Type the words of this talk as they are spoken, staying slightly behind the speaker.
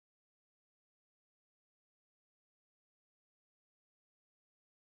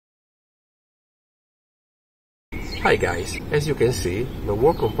Hi guys, as you can see, the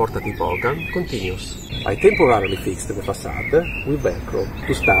work on portative organ continues. I temporarily fixed the facade with velcro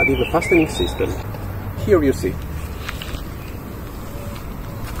to study the fastening system. Here you see.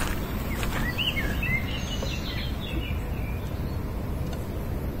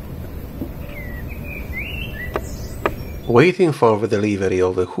 Waiting for the delivery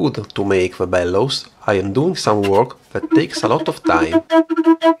of the hood to make the bellows, I am doing some work that takes a lot of time.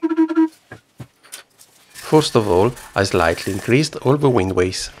 First of all, I slightly increased all the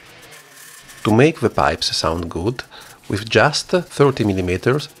windways. To make the pipes sound good, with just 30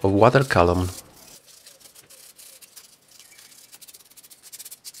 mm of water column.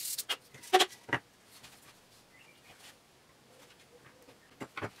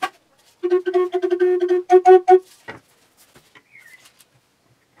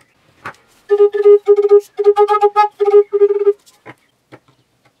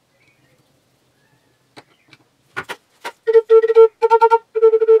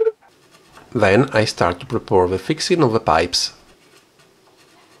 Then I start to prepare the fixing of the pipes.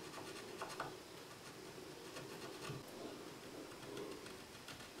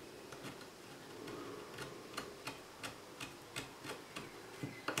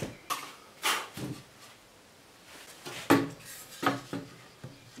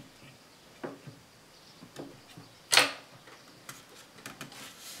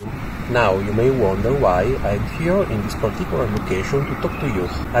 Now you may wonder why I'm here in this particular location to talk to you.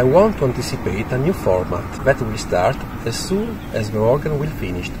 I want to anticipate a new format that will start as soon as the organ will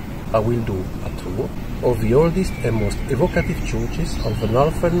finish. I will do a tour of the oldest and most evocative churches of the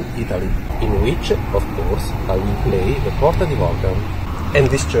northern Italy, in which, of course, I will play the portative organ. And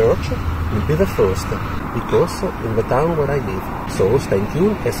this church will be the first, because in the town where I live. So stay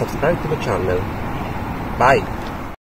tuned and subscribe to the channel. Bye!